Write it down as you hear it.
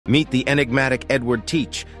Meet the enigmatic Edward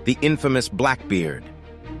Teach, the infamous Blackbeard.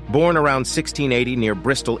 Born around 1680 near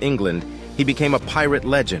Bristol, England, he became a pirate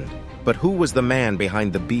legend. But who was the man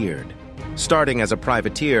behind the beard? Starting as a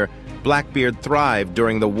privateer, Blackbeard thrived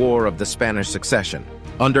during the War of the Spanish Succession.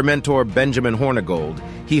 Under mentor Benjamin Hornigold,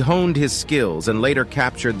 he honed his skills and later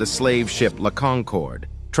captured the slave ship La Concorde,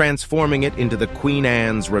 transforming it into the Queen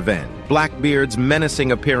Anne's Revenge. Blackbeard's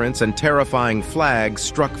menacing appearance and terrifying flag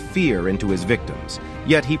struck fear into his victims,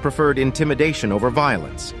 yet he preferred intimidation over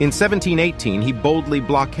violence. In 1718, he boldly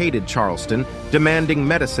blockaded Charleston, demanding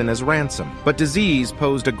medicine as ransom. But disease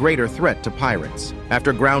posed a greater threat to pirates.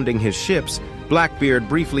 After grounding his ships, Blackbeard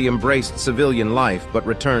briefly embraced civilian life but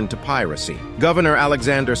returned to piracy. Governor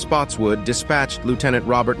Alexander Spotswood dispatched Lieutenant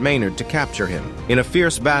Robert Maynard to capture him. In a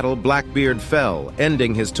fierce battle, Blackbeard fell,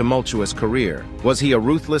 ending his tumultuous career. Was he a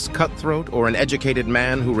ruthless cutthroat or an educated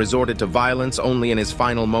man who resorted to violence only in his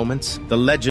final moments? The legend